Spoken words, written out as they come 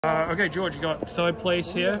Okay, George, you got third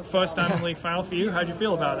place here. First time in league final for you. How'd you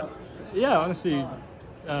feel about it? Yeah, honestly,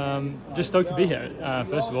 just stoked to be here.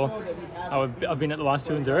 First of all, I've been at the last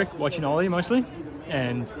two in Zurich, watching Ollie mostly,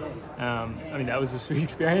 and I mean that was a sweet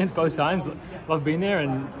experience both times. Loved being there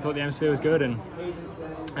and thought the atmosphere was good, and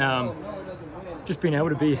just being able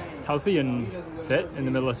to be healthy and fit in the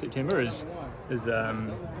middle of September is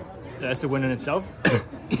that's a win in itself.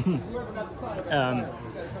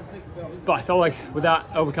 But I felt like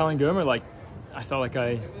without overcoming Gurma, like I felt like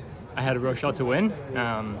I had a real shot to win.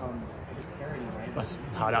 That's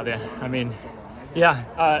hard out there. I mean, yeah,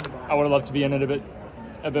 I would have loved to be in it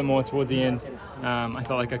a bit more towards the end. I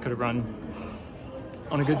felt like I could have run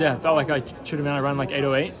on a good day. I felt like I should have been able to run like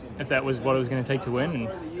 8:08 if that was what it was going to take to win, and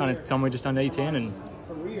kind of somewhere just under 8:10, and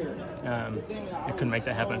I couldn't make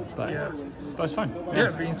that happen. But yeah. But it was fun. Yeah,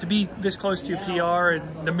 I mean, to be this close to your PR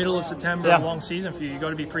in the middle of September, a long season for you, you got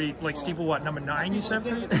to be pretty, like steeple, what, number 9 you said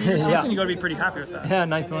for the season? You got to be pretty happy with that. Yeah,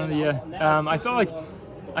 9th one of the year. I felt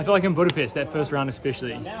like in Budapest, that first round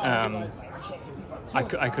especially, I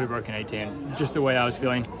could have broken 8:10, just the way I was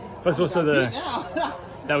feeling. But it's also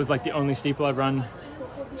that was like the only steeple I've run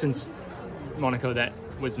since Monaco that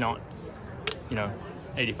was not,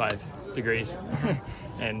 85 degrees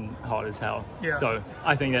and hot as hell. Yeah. So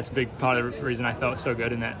I think that's a big part of the reason I felt so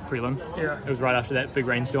good in that prelim. Yeah. It was right after that big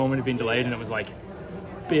rainstorm. It had been delayed and it was like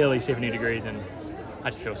barely 70 degrees, and I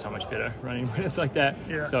just feel so much better running when it's like that.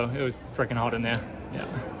 Yeah. So it was freaking hot in there.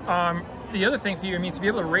 Yeah. The other thing for you, I mean, to be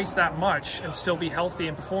able to race that much and still be healthy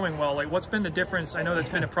and performing well, like what's been the difference? I know that's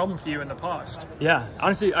been a problem for you in the past. Yeah,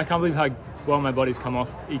 honestly, I can't believe how well my body's come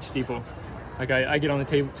off each steeple. Like I get on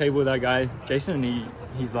the table with that guy, Jason, and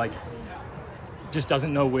he's like, just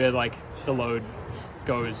doesn't know where like the load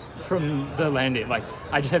goes from the landing. Like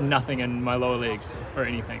I just have nothing in my lower legs or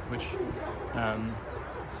anything, which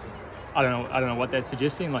I don't know what that's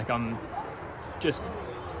suggesting. Like I'm just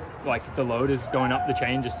like the load is going up the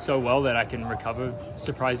chain just so well that I can recover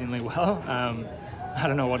surprisingly well. I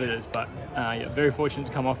don't know what it is, but yeah, very fortunate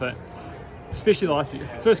to come off it, especially the last few.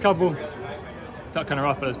 First couple felt kind of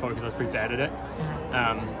rough, but it's probably because I was pretty bad at it.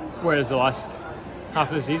 Whereas the last half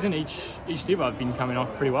of the season, each steeple I've been coming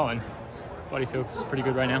off pretty well, and body feels pretty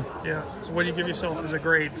good right now. Yeah. So what do you give yourself as a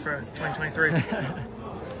grade for 2023?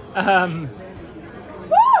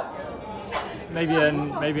 Maybe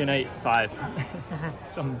an 8.5.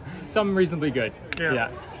 Some reasonably good. Yeah.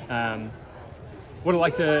 Would have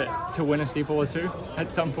liked to win a steeple or two at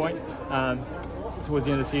some point towards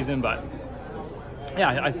the end of the season, but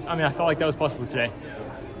yeah, I mean I felt like that was possible today.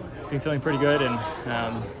 Been feeling pretty good, and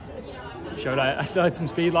showed I still had some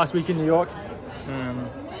speed last week in New York,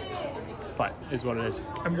 but is what it is.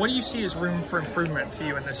 And what do you see as room for improvement for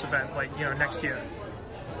you in this event, like next year?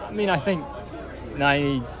 I mean, I think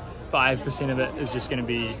 95% of it is just going to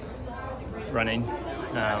be running.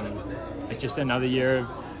 It's just another year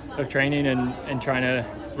of training and trying to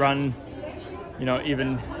run,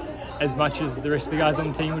 even as much as the rest of the guys on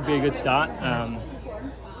the team would be a good start.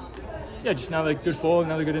 Yeah, just another good fall,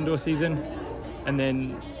 another good indoor season, and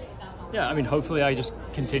then yeah, I mean, hopefully I just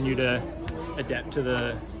continue to adapt to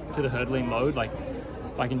the hurdling load. Like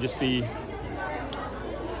if I can just be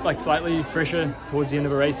like slightly fresher towards the end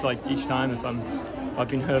of a race, like each time if I've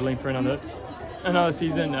been hurdling for another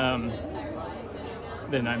season,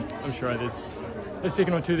 then I'm sure there's a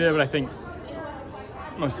second or two there, but I think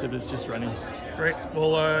most of it's just running. Great.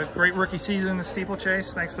 Well, great rookie season in the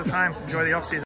steeplechase. Thanks for the time. Enjoy the off season.